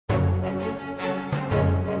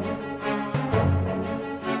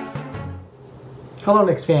Hello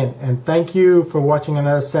Knicks fan, and thank you for watching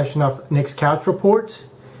another session of Knicks Couch Report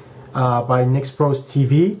by Knicks Pros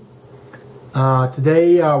TV.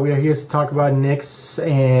 Today we are here to talk about Knicks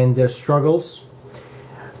and their struggles.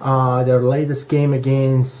 Their latest game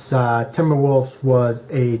against Timberwolves was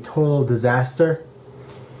a total disaster.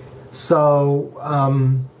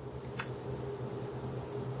 So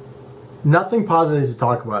nothing positive to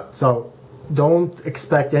talk about. So don't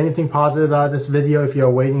expect anything positive out of this video if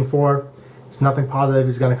you're waiting for. There's nothing positive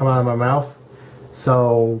is going to come out of my mouth.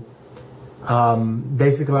 So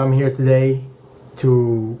basically I'm here today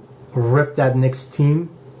to rip that Knicks team.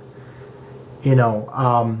 You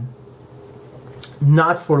know,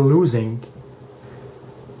 not for losing,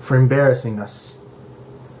 for embarrassing us,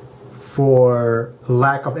 for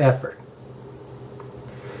lack of effort.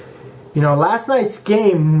 You know, last night's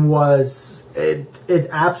game was, it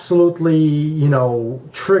absolutely, you know,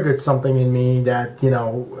 triggered something in me that, you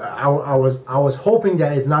know, I was hoping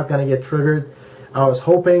that it's not going to get triggered. I was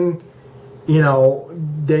hoping, you know,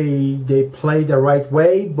 they play the right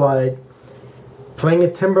way, but playing a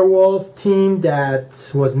Timberwolves team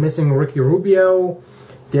that was missing Ricky Rubio,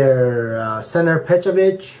 their center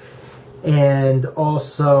Petrovic, and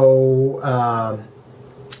also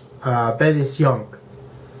Bettis Young.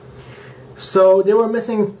 So they were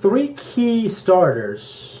missing 3 key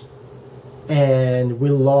starters, and we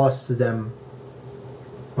lost to them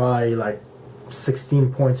by like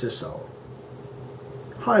 16 points or so.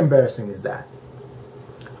 How embarrassing is that?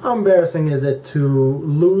 How embarrassing is it to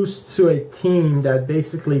lose to a team that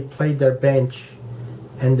basically played their bench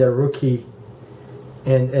and their rookie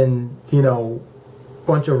and you know,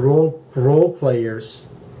 bunch of role players,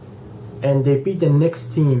 and they beat the Knicks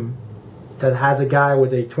team that has a guy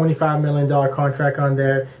with a $25 million contract on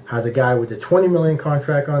there, has a guy with a $20 million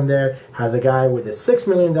contract on there, has a guy with a $6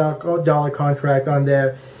 million contract on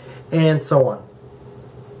there, and so on.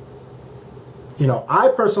 You know, I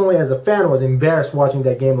personally, as a fan, was embarrassed watching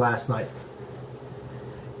that game last night.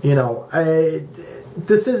 You know,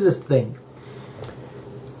 this is this thing.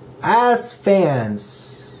 As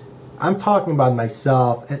fans, I'm talking about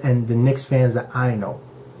myself and the Knicks fans that I know.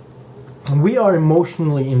 We are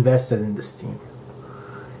emotionally invested in this team.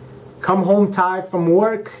 Come home tired from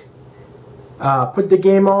work, put the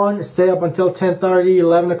game on, stay up until 10:30,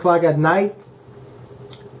 11 o'clock at night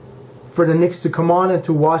for the Knicks to come on and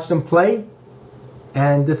to watch them play,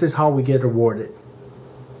 and this is how we get rewarded.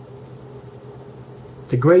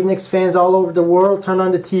 The great Knicks fans all over the world turn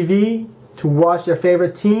on the TV to watch their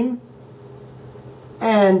favorite team,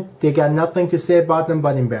 and they got nothing to say about them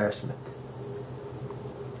but embarrassment.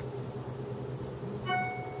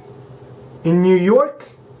 In New York,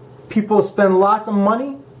 people spend lots of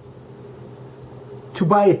money to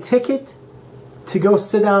buy a ticket to go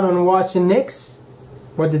sit down and watch the Knicks.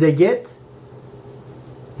 What do they get?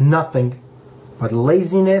 Nothing but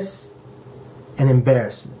laziness and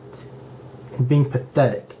embarrassment and being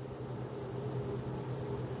pathetic.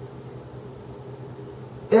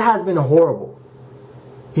 It has been horrible.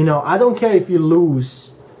 You know, I don't care if you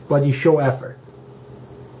lose, but you show effort.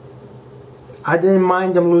 I didn't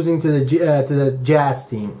mind them losing to the Jazz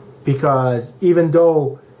team, because even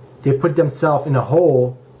though they put themselves in a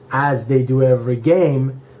hole, as they do every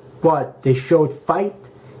game, but they showed fight,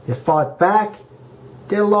 they fought back,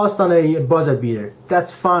 they lost on a buzzer beater.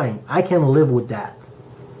 That's fine. I can live with that.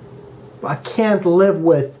 But I can't live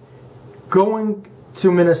with going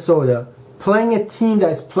to Minnesota, playing a team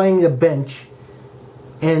that's playing the bench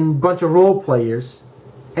and a bunch of role players,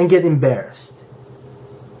 and get embarrassed.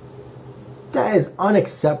 That is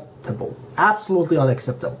unacceptable. Absolutely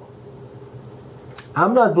unacceptable.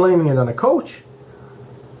 I'm not blaming it on the coach,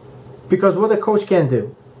 because what the coach can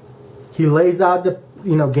do, he lays out the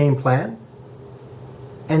game plan,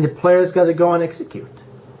 and the players got to go and execute.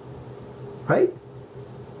 Right?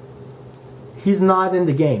 He's not in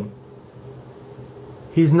the game.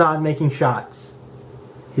 He's not making shots.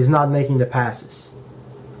 He's not making the passes.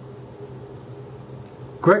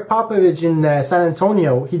 Greg Popovich in San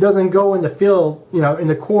Antonio, he doesn't go in the field, in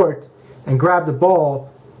the court, and grab the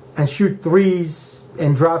ball and shoot threes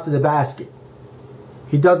and drive to the basket.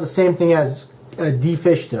 He does the same thing as D.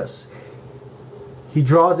 Fish does. He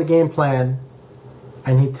draws a game plan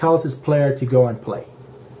and he tells his player to go and play.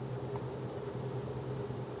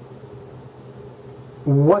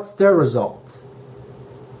 What's their result?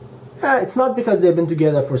 It's not because they've been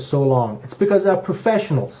together for so long. It's because they're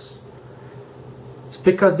professionals. It's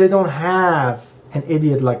because they don't have an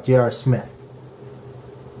idiot like J.R. Smith.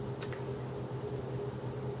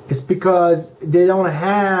 It's because they don't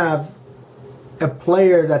have a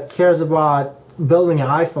player that cares about building an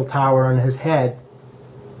Eiffel Tower on his head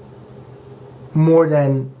more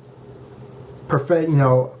than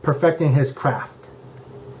perfecting his craft.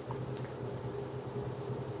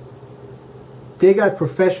 They got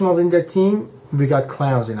professionals in their team. We got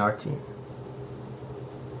clowns in our team.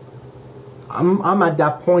 I'm at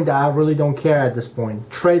that point that I really don't care at this point.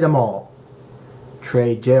 Trade them all.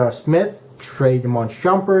 Trade J.R. Smith. Trade Iman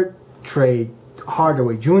Shumpert. Trade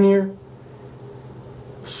Hardaway Jr.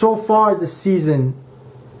 So far this season,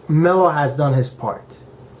 Melo has done his part.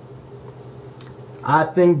 I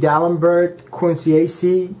think Dallenberg, Quincy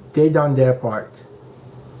AC, they done their part.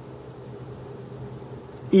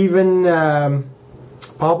 Even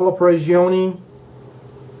Pablo Prigioni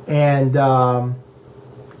and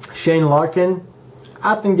Shane Larkin,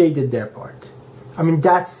 I think they did their part. I mean,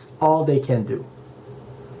 that's all they can do.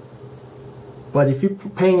 But if you're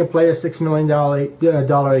paying a player $6 million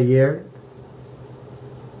a year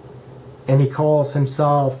and he calls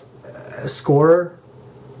himself a scorer,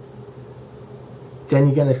 then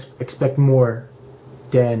you're going to expect more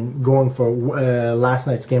than going for last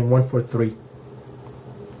night's game 1 for 3.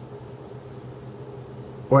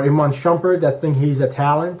 Or Iman Shumpert, I think he's a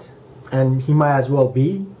talent, and he might as well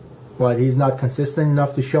be, but he's not consistent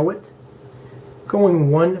enough to show it. Going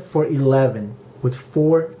 1 for 11 with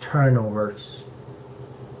 4 turnovers.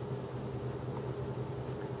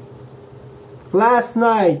 Last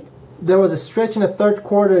night, there was a stretch in the third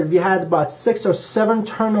quarter. We had about 6 or 7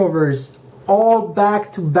 turnovers, all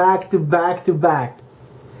back to back to back to back.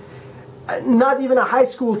 Not even a high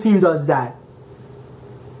school team does that.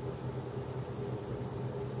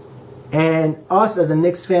 And us as a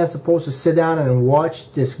Knicks fan supposed to sit down and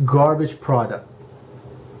watch this garbage product.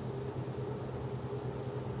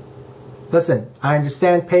 Listen, I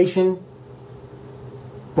understand patience,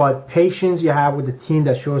 but patience you have with the team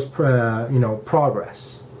that shows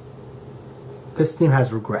progress. This team has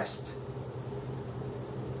regressed.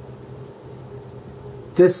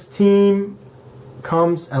 This team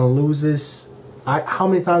comes and loses. How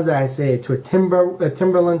many times did I say it? To a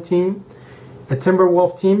Timberland team, a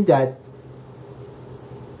Timberwolf team that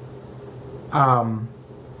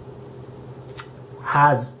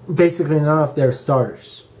has basically none of their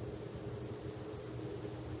starters,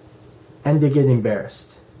 and they get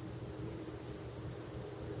embarrassed.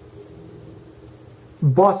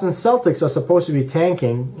 Boston Celtics are supposed to be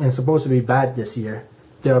tanking and supposed to be bad this year.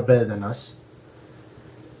 They are better than us.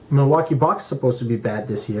 Milwaukee Bucks are supposed to be bad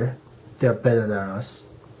this year. They're better than us.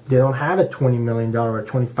 They don't have a $20 million or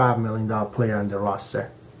 $25 million player on their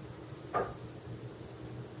roster.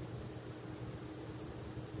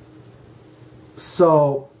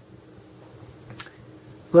 So,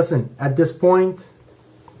 listen, at this point,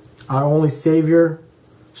 our only savior,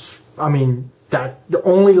 the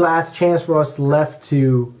only last chance for us left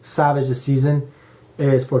to salvage the season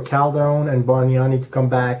is for Calderon and Bargnani to come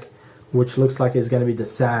back, which looks like it's going to be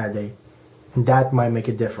this Saturday. And that might make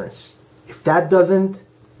a difference. If that doesn't,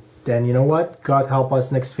 then you know what? God help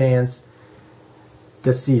us Knicks fans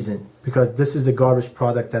this season, because this is the garbage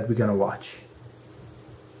product that we're going to watch.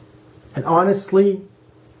 And honestly,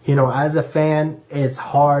 as a fan, it's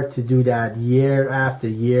hard to do that year after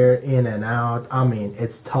year, in and out. I mean,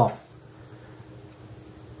 it's tough.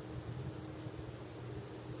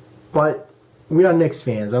 But we are Knicks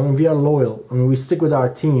fans. I mean, we are loyal. I mean, we stick with our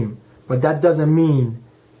team. But that doesn't mean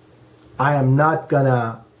I am not going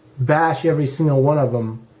to bash every single one of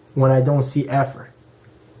them when I don't see effort.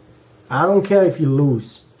 I don't care if you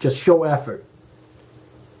lose. Just show effort.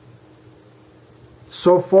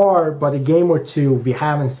 So far, but a game or two, we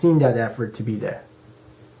haven't seen that effort to be there.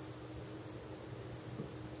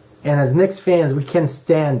 And as Knicks fans, we can't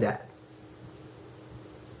stand that.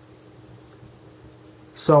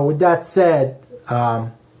 So with that said,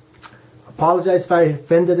 apologize if I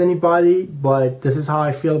offended anybody, but this is how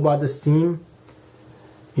I feel about this team.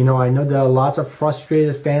 I know there are lots of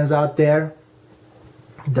frustrated fans out there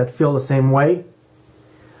that feel the same way.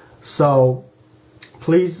 So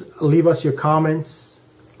please leave us your comments.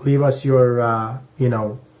 Leave us your,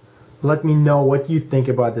 let me know what you think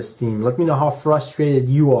about this team. Let me know how frustrated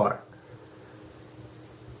you are.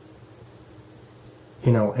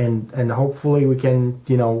 And hopefully we can,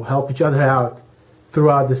 help each other out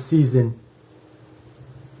throughout the season,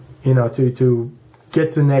 to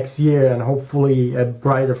get to next year and hopefully a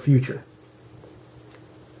brighter future.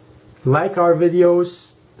 Like our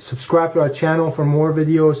videos, subscribe to our channel for more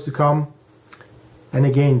videos to come. And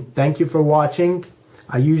again, thank you for watching.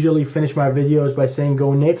 I usually finish my videos by saying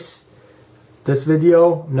go Knicks. This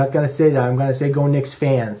video, I'm not going to say that. I'm going to say go Knicks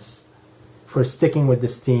fans for sticking with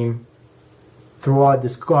this team throughout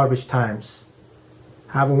this garbage times.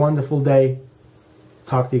 Have a wonderful day.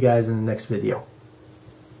 Talk to you guys in the next video.